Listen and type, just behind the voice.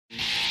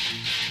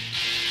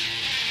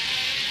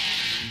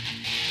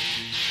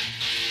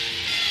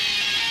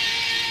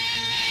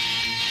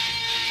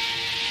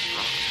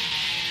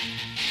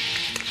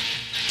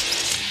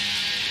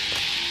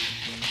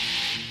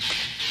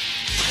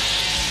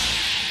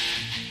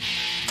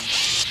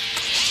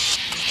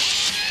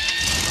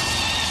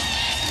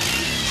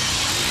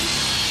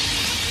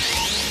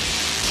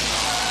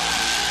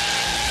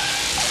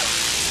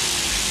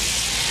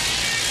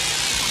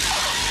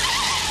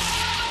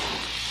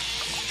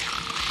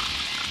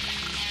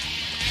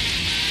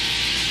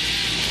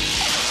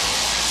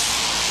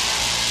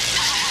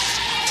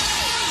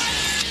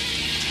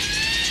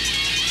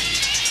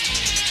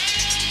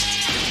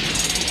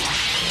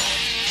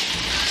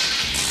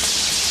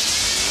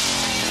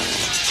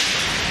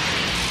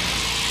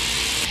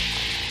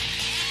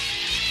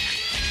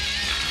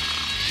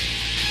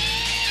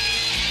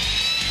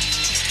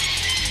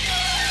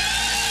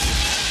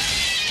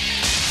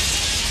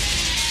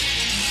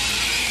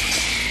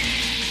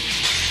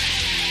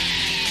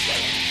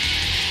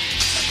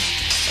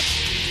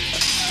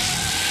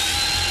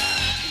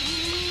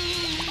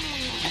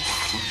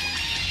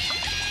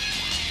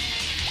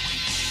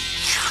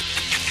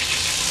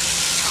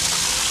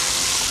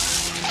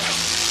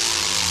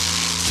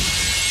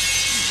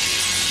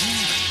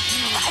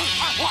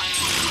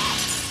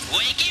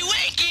Wakey,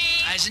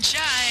 wakey! Rise and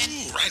shine.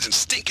 Ooh, rise and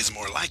stink is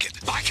more like it.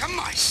 Like a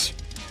mice.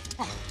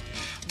 Oh,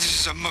 this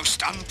is a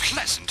most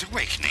unpleasant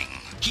awakening.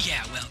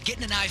 Yeah, well,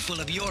 getting an eyeful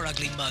of your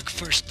ugly mug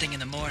first thing in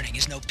the morning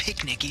is no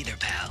picnic either,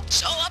 pal.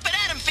 So up and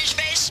at 'em, fish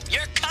face.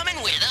 You're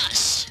coming with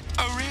us.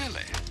 Oh,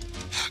 really?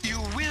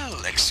 You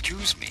will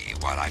excuse me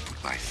while I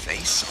put my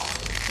face on.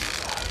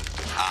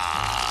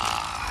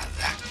 Ah,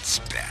 that's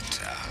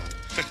better.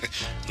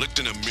 Looked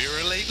in a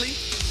mirror lately?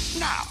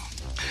 Now,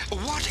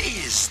 what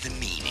is the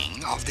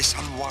meaning of this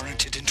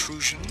unwarranted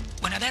intrusion?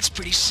 Well, now that's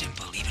pretty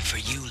simple, even for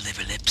you,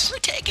 liver lips. We're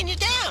taking you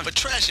down. But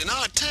trash in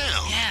our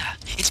town. Yeah,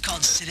 it's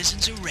called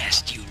citizen's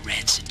arrest, you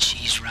rancid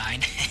cheese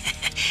rind.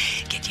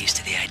 Get used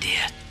to the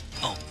idea.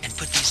 Oh, and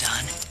put these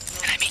on,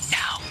 and I mean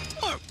now.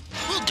 Or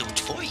we'll do it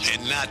for you.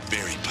 And not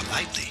very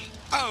politely.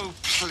 Oh,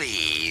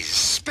 please,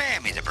 spare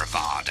me the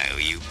bravado,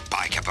 you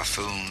biker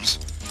buffoons.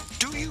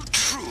 Do you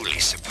truly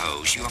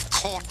suppose you have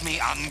caught me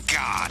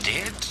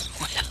unguarded?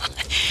 Well,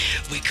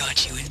 we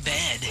caught you in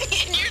bed.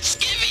 In your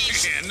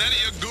skivvies. And none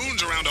of your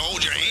goons around to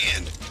hold your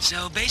hand.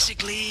 So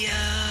basically,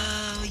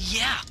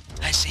 yeah.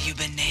 I say you've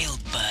been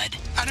nailed, bud.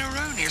 An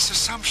erroneous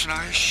assumption,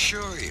 I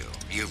assure you,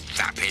 you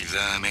vapid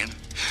vermin.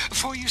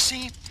 For you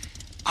see,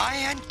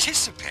 I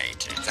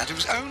anticipated that it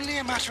was only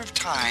a matter of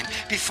time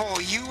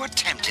before you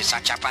attempted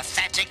such a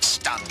pathetic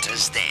stunt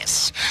as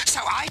this.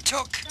 So I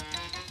took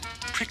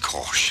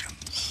precautions.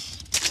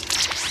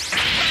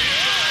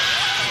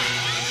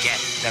 Get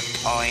the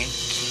point?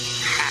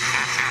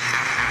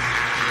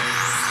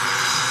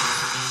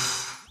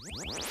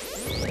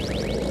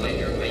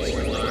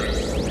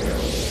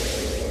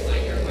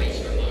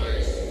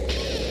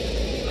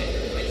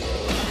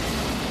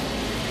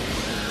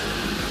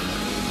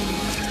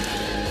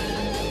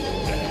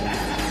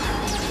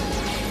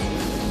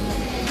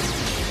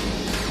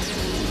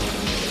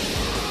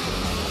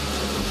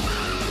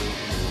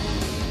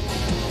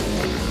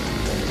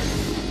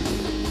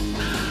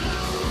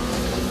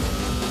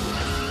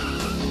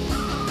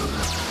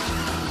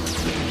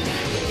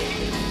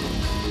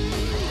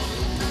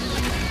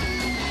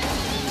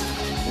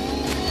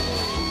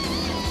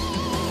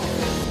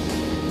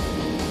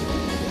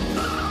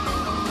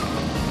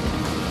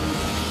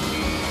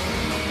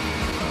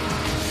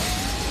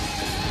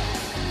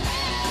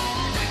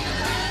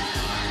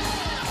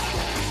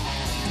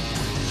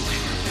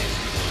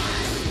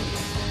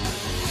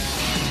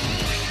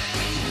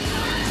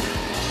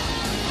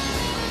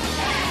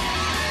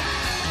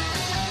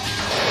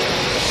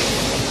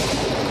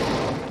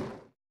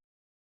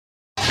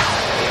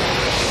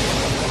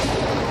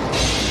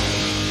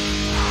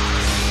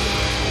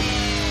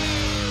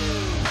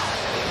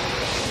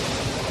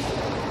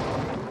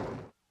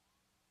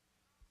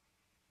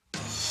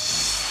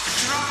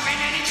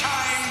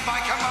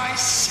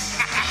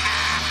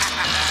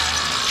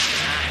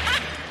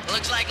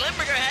 Looks like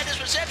Limburger had this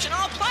reception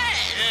all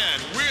planned. Yeah,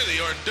 and we're the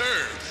hors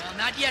d'oeuvres. Well,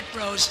 not yet,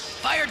 bros.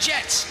 Fire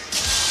jets.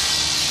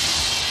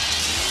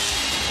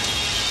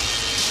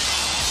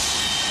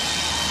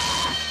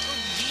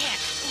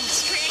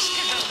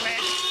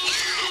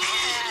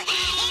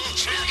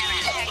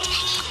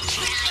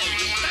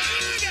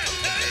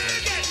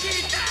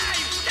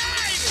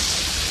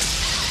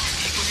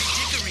 Hickory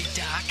dickory,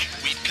 Doc.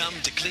 We've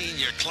come to clean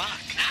your clock.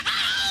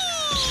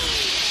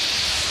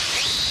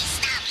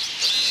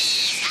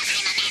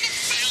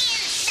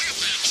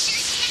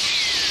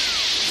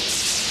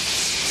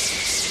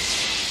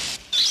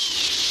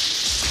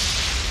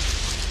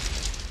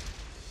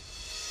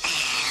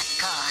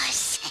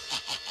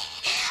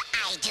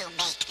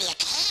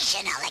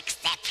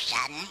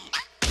 Exception.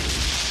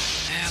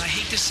 Well, I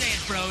hate to say it,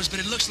 bros, but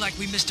it looks like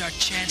we missed our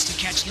chance to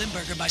catch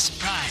Limburger by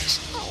surprise.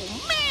 Oh,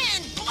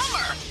 man,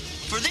 bummer.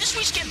 For this,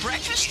 we skip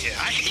breakfast? Yeah,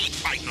 I hate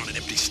fighting on an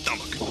empty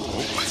stomach.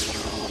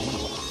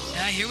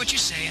 I hear what you're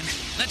saying.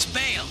 Let's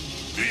bail.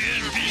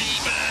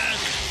 BNB's back.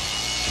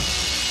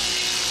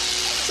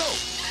 So,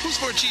 who's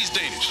for a cheese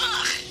Danish?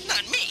 Ugh,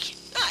 not me.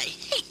 I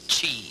hate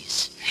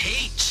cheese.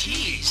 Hate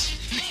cheese?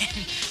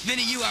 Man,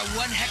 Vinny, you are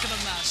one heck of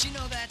a mouse. You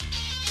know that?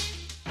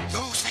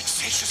 Those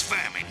vexatious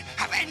vermin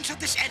have entered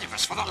this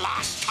edifice for the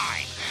last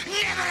time.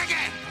 Never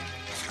again!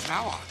 From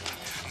now on,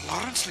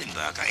 Lawrence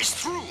Limburger is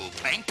through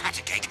playing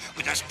patty cake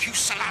with those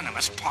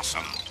pusillanimous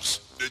possums.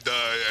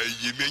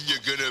 You mean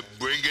you're gonna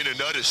bring in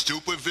another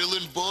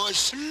supervillain,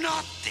 boss?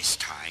 Not this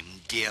time,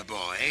 dear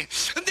boy.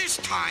 This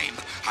time,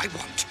 I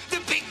want the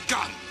big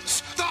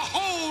guns. The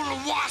whole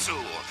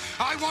wazoo.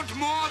 I want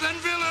more than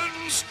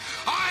villains.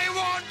 I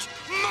want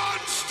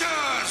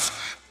monsters.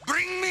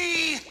 Bring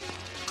me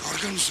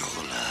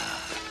Gorgonzola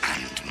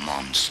and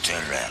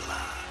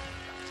Monsterella.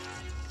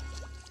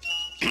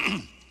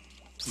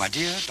 My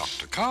dear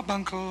Dr.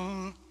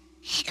 Carbuncle.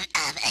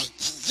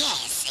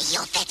 Yes,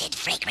 your fetid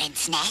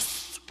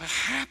fragranceness.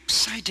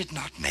 Perhaps I did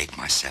not make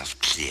myself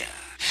clear.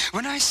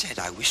 When I said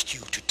I wished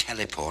you to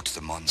teleport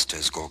the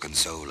monsters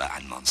Gorgonzola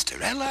and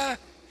Monsterella,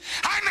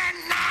 I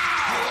meant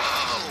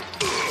now!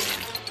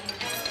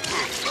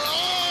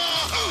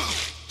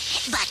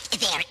 But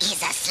there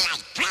is a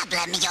slight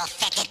problem, your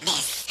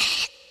fetidness.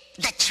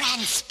 The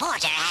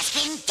transporter has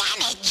been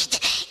damaged.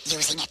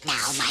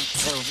 now might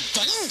prove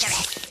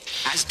dangerous.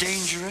 As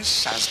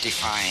dangerous as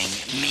defying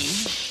me?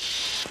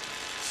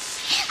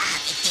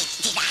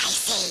 Did I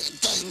say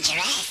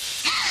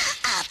dangerous?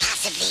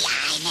 Possibly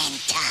I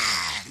meant,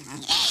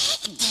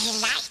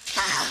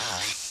 delightful.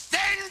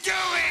 Then do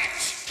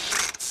it!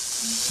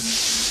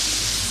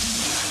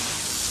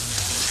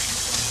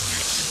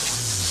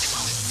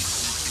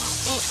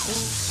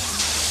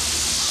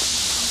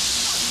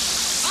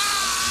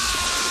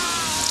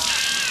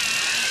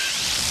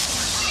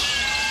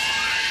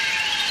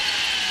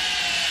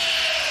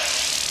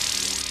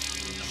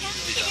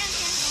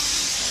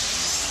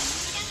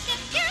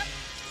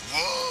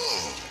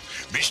 Whoa!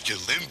 Mr.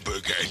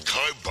 Limburger and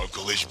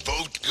Carbuncle is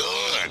both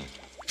gone.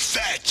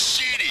 Fat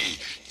City!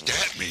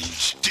 That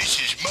means this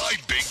is my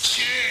big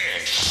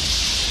chair.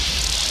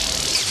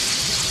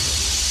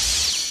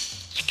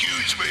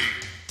 Excuse me.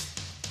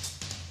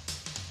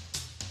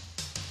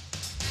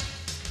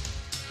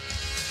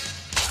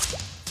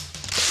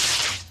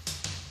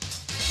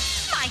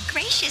 My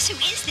gracious, who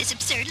is this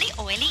absurdly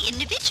oily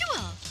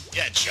individual?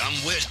 Yeah, chum,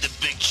 where's the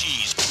big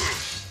cheese?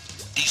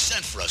 He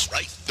sent for us,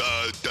 right?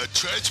 The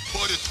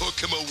transporter took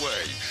him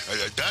away.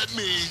 That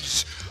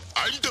means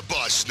I'm the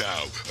boss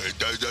now.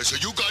 So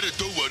you gotta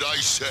do what I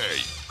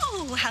say.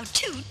 Oh, how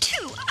too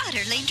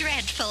utterly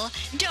dreadful.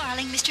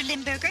 Darling Mr.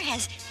 Limburger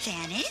has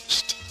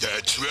vanished?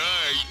 That's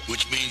right.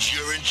 Which means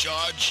you're in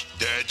charge?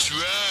 That's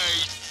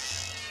right.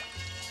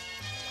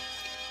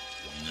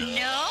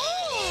 No!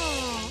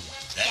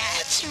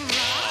 That's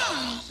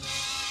wrong.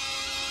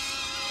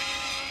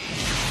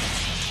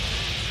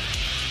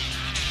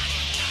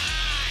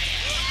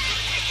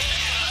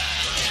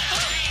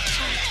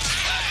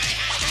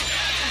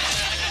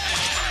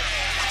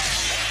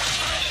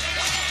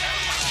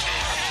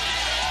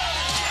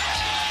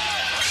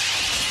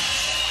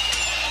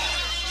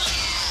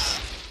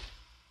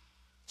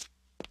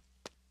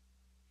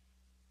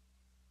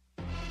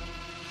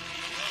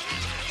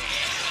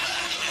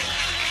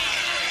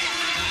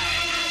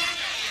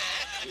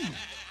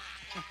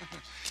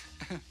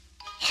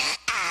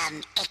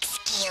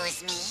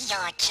 Excuse me,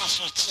 your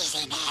Cheshire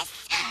cheesiness.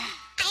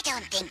 I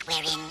don't think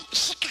we're in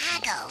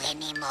Chicago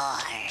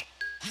anymore.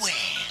 Well,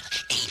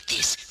 ain't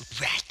this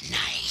rat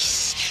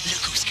nice?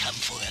 Look who's come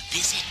for a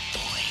visit,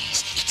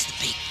 boys. It's the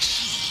big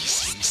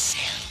cheese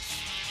himself.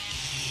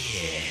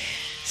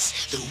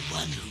 Yes, the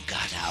one who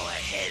got our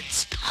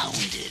heads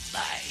pounded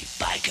by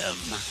biker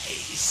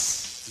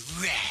mice.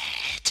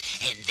 Rat,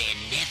 and they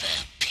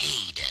never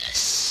paid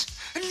us.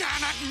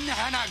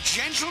 Now,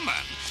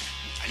 gentlemen.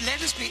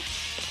 Let us be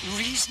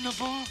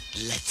reasonable.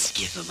 Let's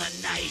give him a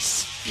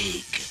nice,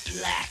 big,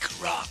 black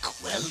rock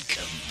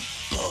welcome,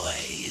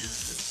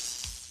 boys.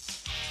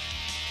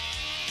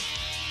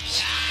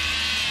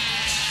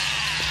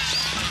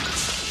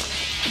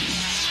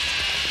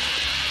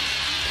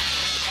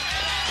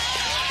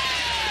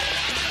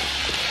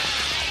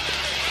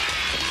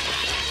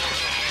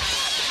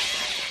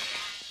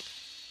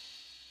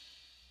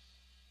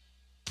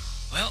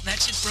 Well,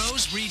 that's it,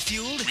 bros.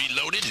 Refueled.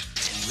 Reloaded?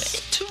 And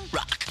ready to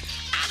rock.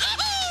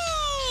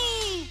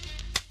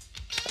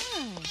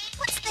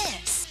 What's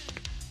this?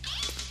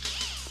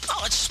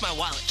 Oh, it's just my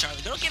wallet,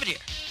 Charlie. Don't give it here.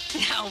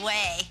 No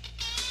way.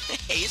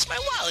 Hey, it's my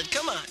wallet.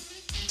 Come on.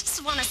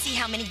 Just want to see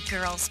how many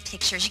girls'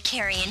 pictures you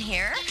carry in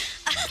here.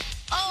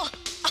 Oh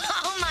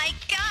my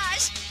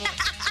gosh.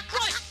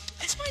 What?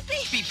 It's my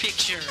baby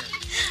picture.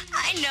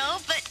 I know,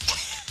 but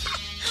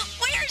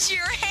where's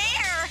your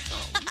hair?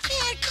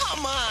 Man,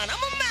 come on.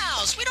 I'm a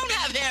mouse. We don't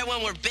have hair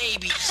when we're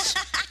babies.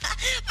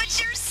 But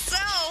you're so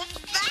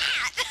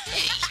fat.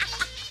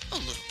 A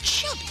little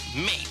chubby,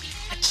 maybe.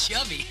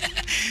 Chubby?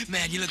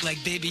 Man, you look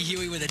like Baby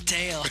Huey with a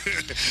tail.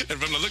 And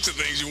from the looks of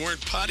things, you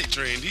weren't potty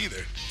trained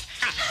either.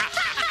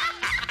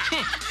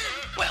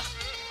 Well,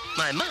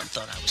 my mom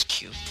thought I was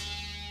cute.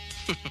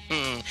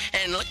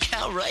 And look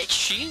how right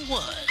she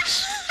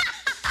was.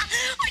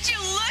 Would you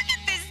look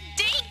at this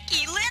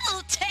dinky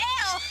little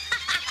tail?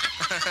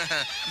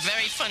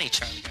 Very funny,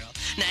 Charlie girl.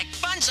 Now,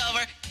 fun's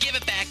over. Give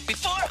it back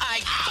before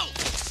I... Ow!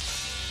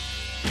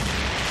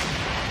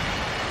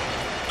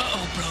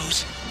 Uh-oh,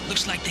 bros.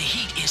 Looks like the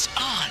heat is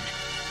on.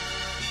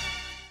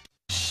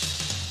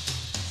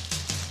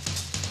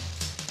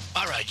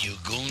 All right, you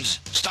goons.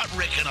 Start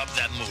raking up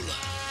that moolah.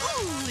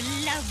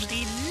 Ooh,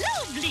 lovely,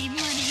 lovely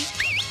money.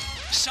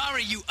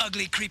 Sorry, you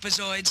ugly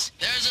creepazoids.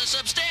 There's a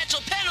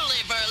substantial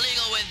penalty for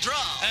illegal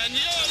withdrawal. And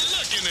you're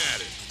looking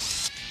at it.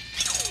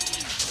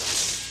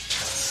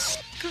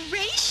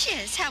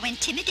 Gracious, how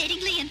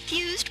intimidatingly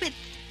infused with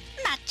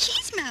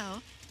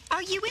machismo.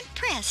 Are you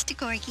impressed,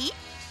 Gorgie?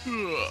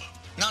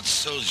 Not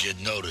so's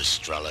you'd notice,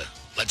 Strella.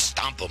 Let's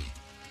stomp them.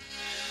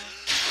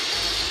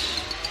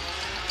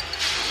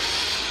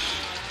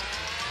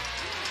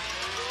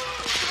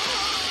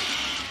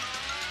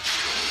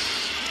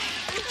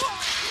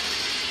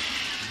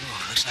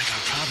 Looks like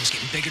our problem's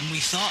getting bigger than we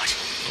thought.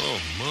 Oh,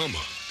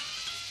 mama.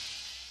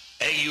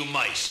 Hey, you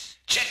mice.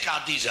 Check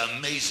out these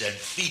amazing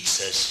feats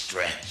of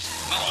strength.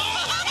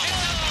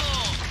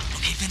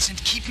 Okay,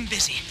 Vincent, keep him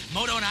busy.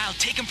 Moto and I'll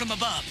take him from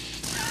above.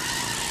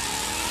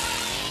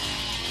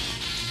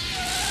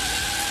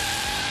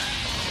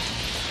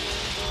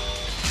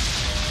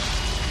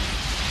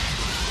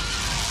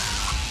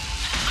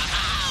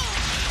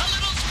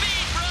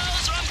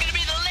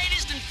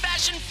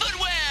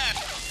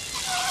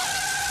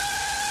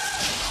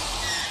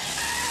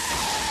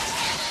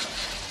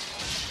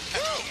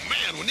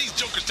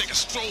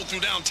 stroll through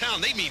downtown.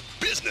 They mean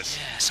business.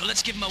 Yeah, so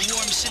let's give them a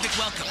warm civic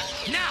welcome.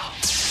 Now!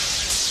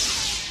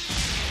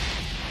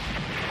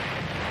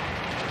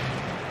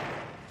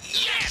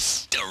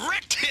 Yes!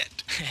 Direct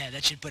hit! Yeah,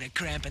 that should put a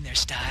cramp in their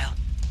style.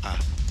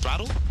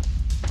 Throttle?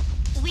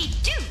 We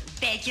do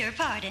beg your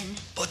pardon.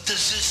 But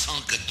does this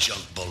hunk of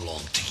junk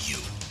belong to you?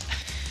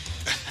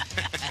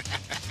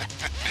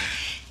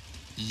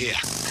 Yeah.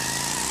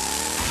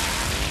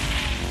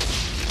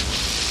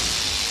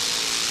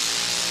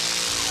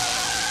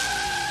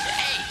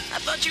 Hey, I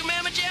thought you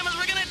mamma jammers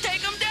were gonna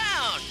take him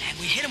down. And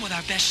we hit them with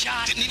our best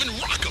shot. Didn't even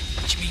rock him.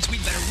 Which means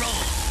we'd better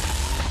roll.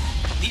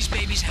 These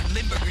babies have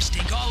Limburger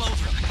stink all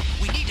over them.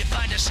 We need to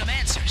find us some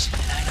answers,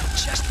 and I know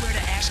just where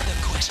to ask the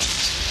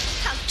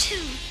questions. How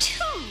too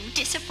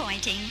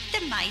disappointing.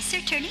 The mice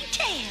are turning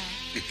tail.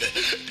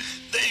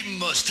 They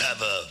must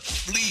have a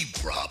flea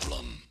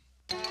problem.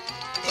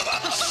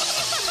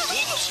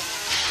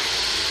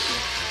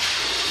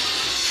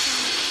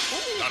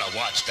 Gotta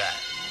watch that.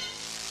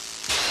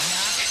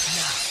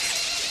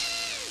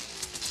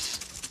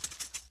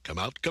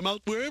 Knock. Come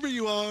out, wherever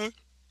you are.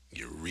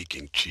 You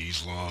reeking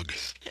cheese log.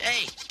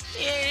 Hey,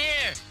 he ain't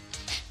here.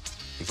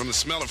 And from the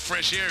smell of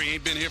fresh air, he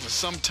ain't been here for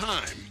some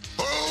time.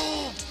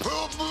 Oh,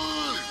 help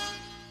me!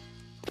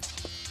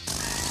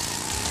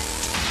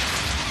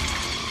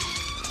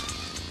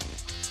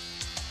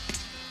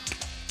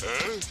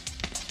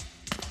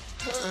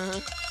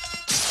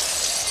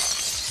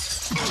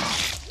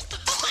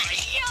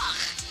 Yuck!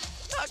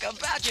 Talk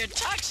about your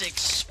toxic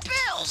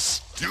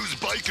spills. Yous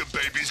biker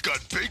babies got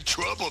big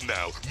trouble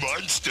now.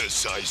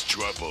 Monster-sized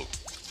trouble.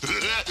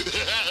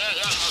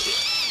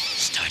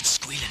 Start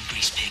squealing,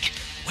 grease pig.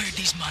 Where'd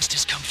these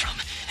monsters come from?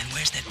 And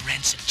where's that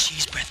rancid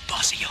cheese breath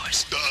boss of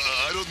yours?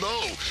 I don't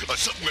know.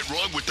 Something went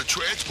wrong with the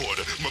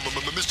transporter.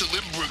 Mr.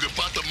 Limburger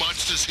brought the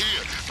monsters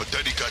here, but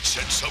then he got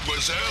sent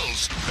somewhere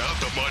else. Now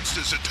the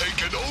monsters are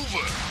taking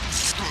over.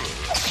 Oh,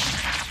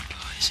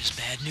 this is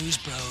bad news,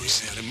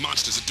 bros. Yeah, the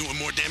monsters are doing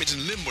more damage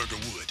than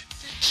Limburger would.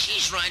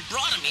 Cheese Rind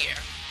brought him here.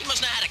 He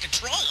must know how to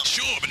control him.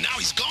 Sure, but now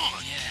he's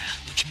gone. Yeah,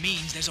 which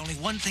means there's only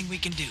one thing we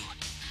can do.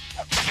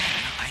 Now,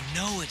 I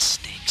know it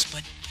stinks,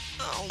 but...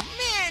 Oh,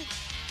 man.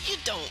 You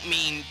don't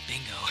mean...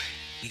 Bingo.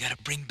 We gotta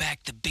bring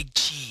back the big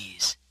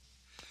cheese.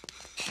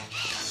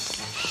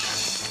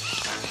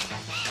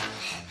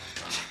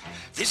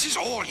 This is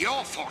all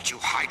your fault, you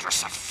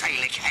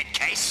hydrocephalic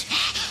headcase.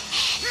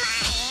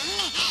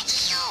 Mine?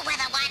 You were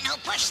the one who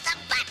pushed the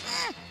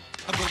button.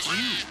 But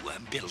you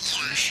built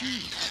the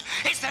machine.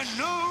 Is there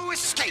no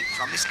escape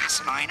from this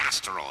asinine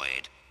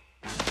asteroid?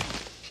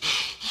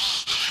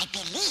 I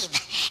believe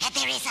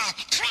there is a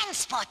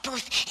transport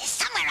booth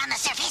somewhere on the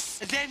surface.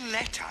 Then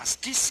let us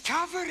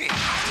discover it.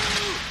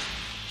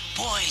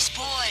 Boys,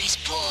 boys,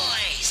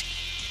 boys.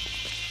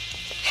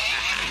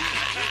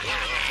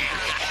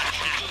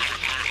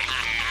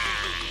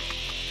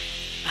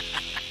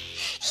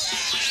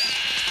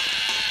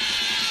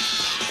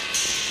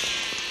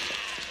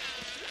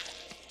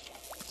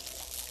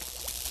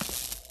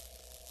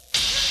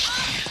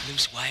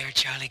 Loose wire,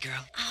 Charlie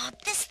girl. Oh,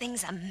 this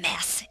thing's a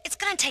mess. It's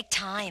gonna take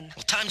time.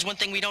 Well, time's one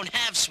thing we don't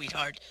have,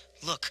 sweetheart.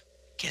 Look,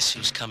 guess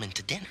who's coming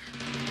to dinner?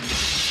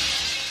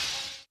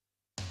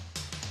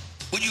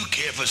 Would you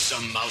care for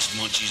some mouse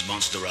munchies,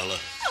 Monsterella?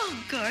 Oh,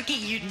 Gorky,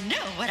 you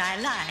know what I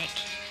like.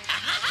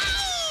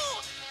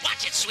 Ow!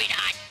 Watch it,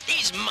 sweetheart.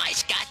 These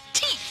mice got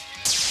teeth.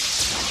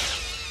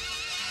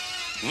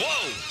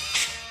 Whoa!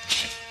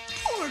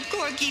 Poor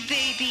Gorky,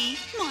 baby.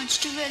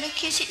 Monsterella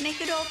kiss it,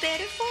 make it all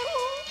better for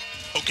you.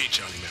 Okay,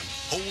 Charlie, ma'am.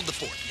 Hold the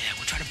fort. Yeah,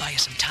 we'll try to buy you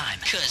some time.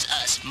 Because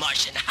us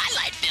Martian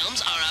highlight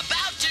films are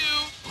about to...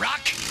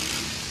 Rock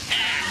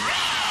and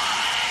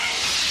roll!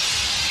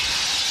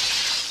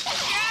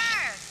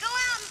 Sure, go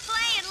out and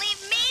play and leave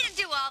me to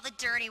do all the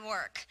dirty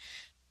work.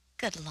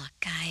 Good luck,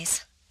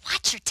 guys.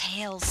 Watch your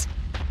tails.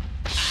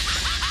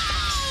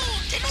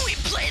 Didn't we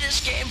play this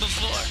game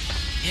before?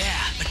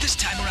 Yeah, but this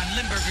time we're on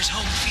Limburger's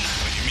home field.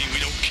 What, you mean we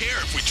don't care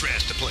if we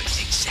trash the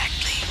place?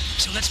 Exactly.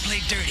 So let's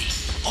play dirty.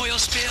 Oil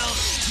spill,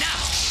 now!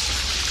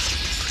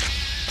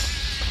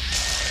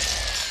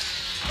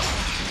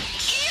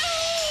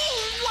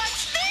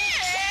 What's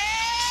this?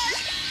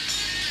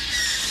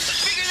 The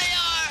bigger they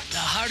are, The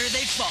harder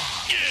they fall.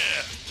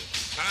 Yeah!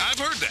 I've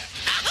heard that.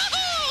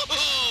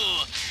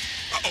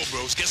 Uh-oh,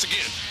 bros. Guess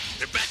again.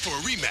 They're back for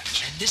a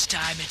rematch. And this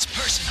time it's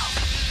personal.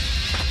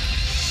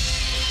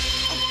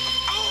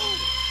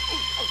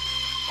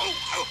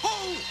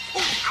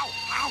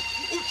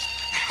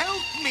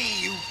 Help me,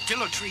 you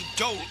dilatory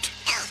dolt.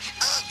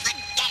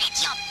 Forget it,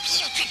 your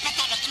putrid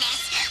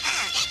patheticness.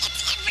 It's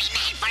every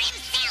man for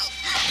himself.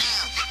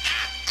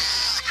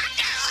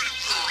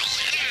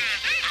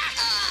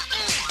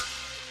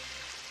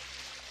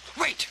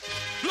 Wait,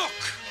 look.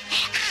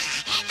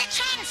 The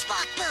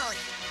transport booth.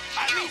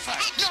 Me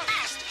first. No,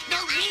 no,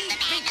 me.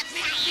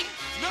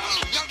 No,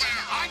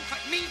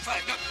 me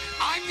first. No,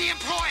 I'm the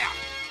employer.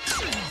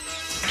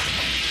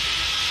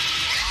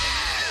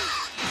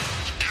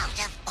 Out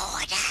of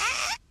order?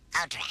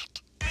 Oh,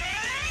 drat.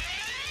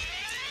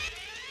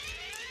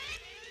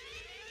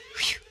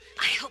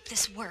 I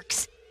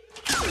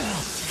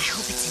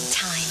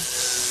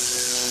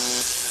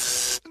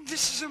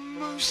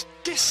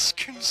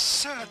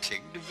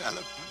disconcerting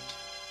development.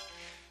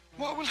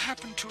 What will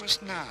happen to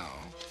us now?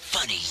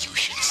 Funny you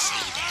should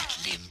say that,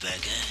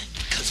 Limburger,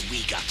 because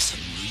we got some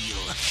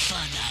real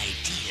fun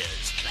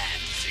ideas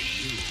planned for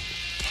you.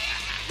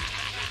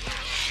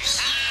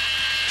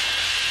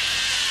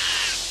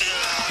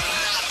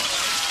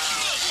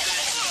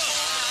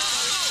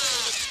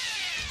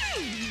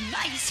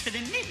 Nice for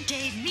the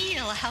midday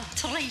meal. How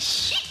très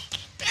chic.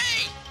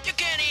 Hey, you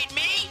can't eat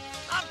me.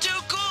 I'm too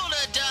cool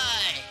to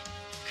die.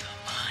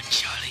 Come on,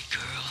 Charlie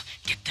girl.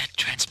 Get that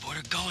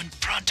transporter going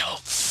pronto.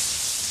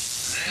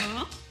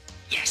 Huh?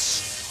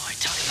 Yes. Oh, I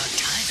talk about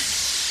timing.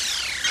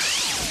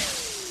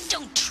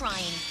 Don't try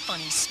any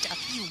funny stuff,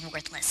 you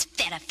worthless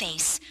feta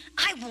face.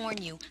 I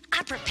warn you,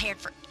 I'm prepared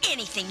for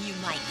anything you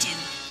might do.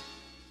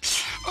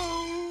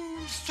 Oh,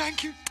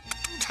 thank you.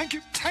 Thank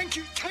you, thank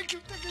you, thank you,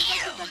 thank you,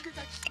 thank you, thank you,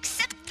 thank you.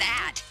 Accept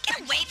that.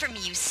 Get away from me,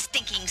 you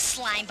stinking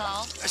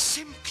slimeball.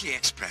 Simply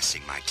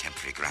expressing my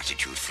temporary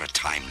gratitude for a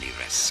timely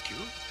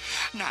rescue.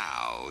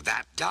 Now,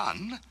 that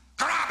done,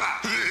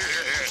 grabber!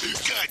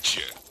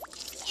 Gotcha.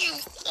 You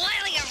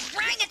oily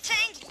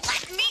orangutan,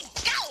 let me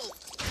go!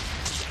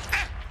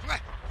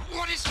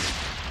 What is...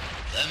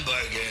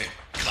 Limburger,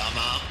 come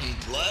out and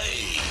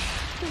play.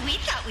 We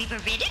thought we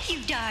were rid of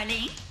you,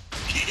 darling.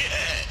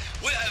 Yeah,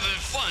 we're having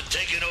fun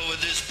taking over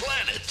this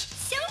planet.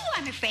 So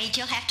I'm afraid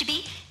you'll have to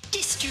be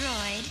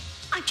destroyed.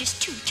 I'm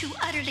just too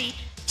utterly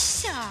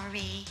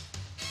sorry.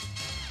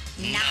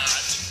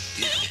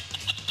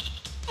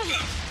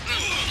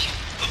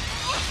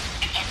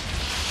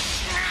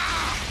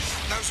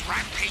 Those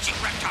rampaging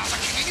reptiles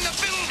are kicking the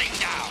building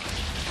down.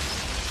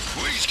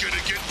 We's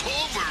gonna get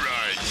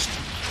pulverized.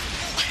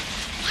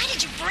 Why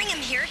did you bring him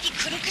here if you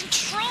couldn't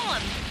control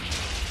him?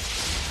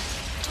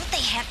 Don't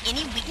they have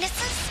any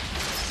weaknesses?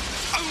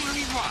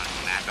 Only one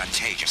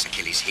advantageous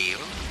Achilles heel.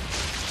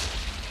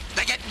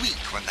 They get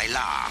weak when they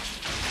laugh,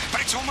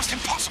 but it's almost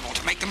impossible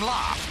to make them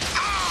laugh.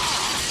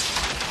 Ah!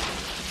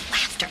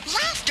 Laughter.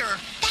 Laughter!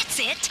 That's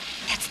it.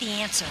 That's the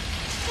answer.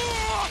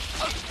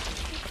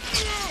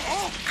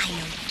 I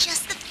know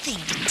just the thing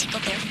to tickle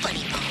their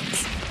funny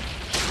bones.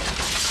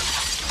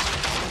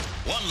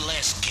 One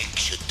last kick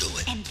should do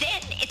it. And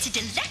then it's a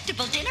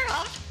delectable dinner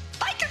of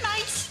biker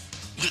mice.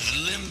 With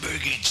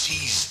Limburger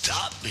cheese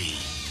topping.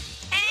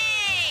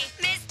 Hey,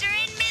 Mr.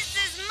 and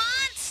Mrs.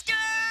 Monster!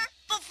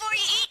 Before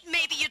you eat,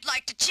 maybe you'd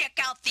like to check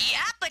out the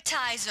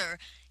appetizer.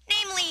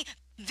 Namely,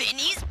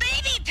 Vinny's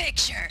baby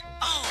picture.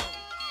 Oh,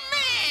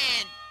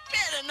 man.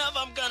 Bad enough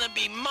I'm gonna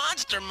be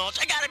monster mulch.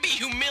 I gotta be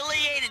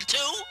humiliated,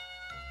 too?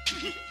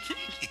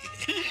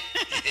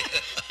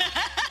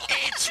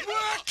 It's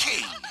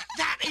working!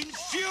 That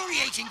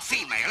infuriating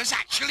female is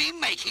actually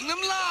making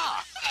them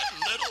laugh. That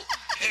little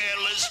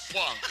hairless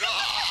punk.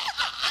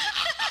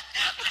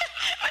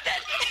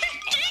 That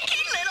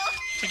cheeky little...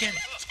 Forget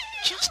it.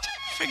 Just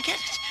forget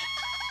it.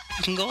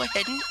 You can go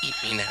ahead and eat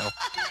me now.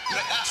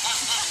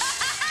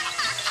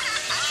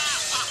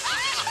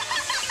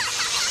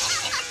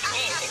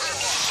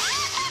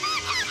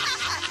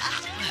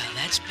 Well,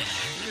 that's better.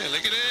 Yeah,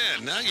 look at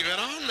that. Now you're at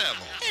our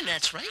level. And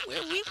that's right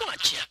where we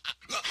want you.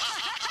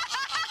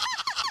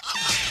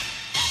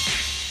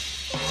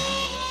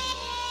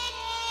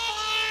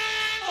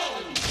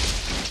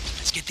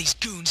 Let's get these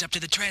goons up to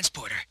the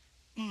transporter.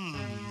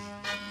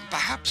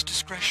 Perhaps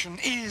discretion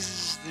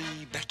is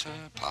the better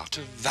part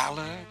of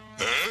valor.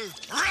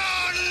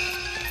 Huh?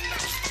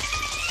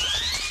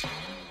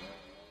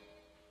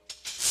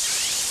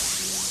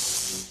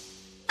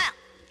 Well,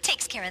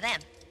 takes care of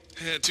them.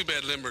 Yeah, too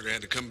bad Limburger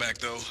had to come back,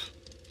 though.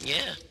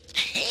 Yeah.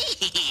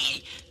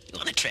 Hey, you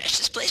want to trash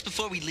this place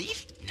before we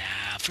leave?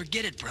 Nah,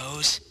 forget it,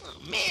 bros. Oh,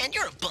 man,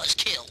 you're a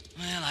buzzkill.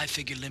 Well, I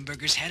figure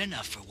Limburger's had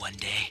enough for one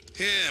day.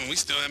 Yeah, and we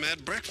still haven't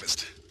had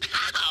breakfast.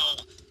 How?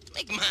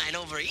 Make mine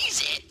over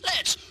easy.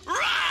 Let's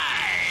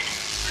ride!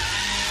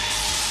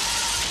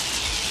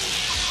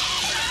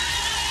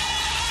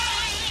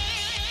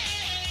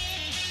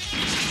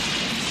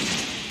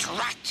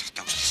 Drat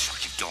those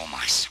destructive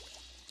dormice.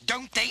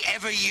 Don't they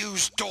ever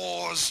use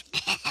doors?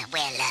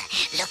 Well,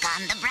 look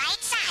on the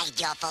bright side,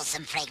 your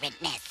fulsome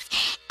fragrantness.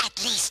 At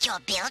least your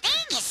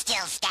building is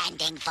still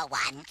standing for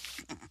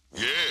once.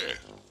 Yeah,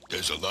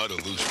 there's a lot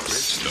of loose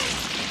bricks, though.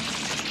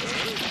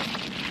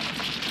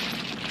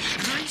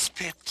 Grease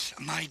Pit,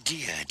 my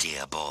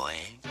dear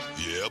boy.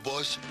 Yeah,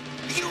 boss?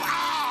 You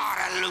are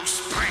a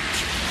loose brick.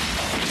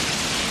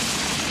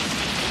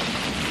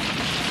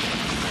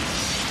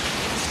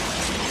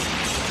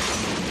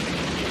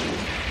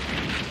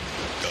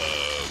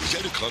 Was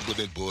that a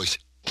compliment, boss?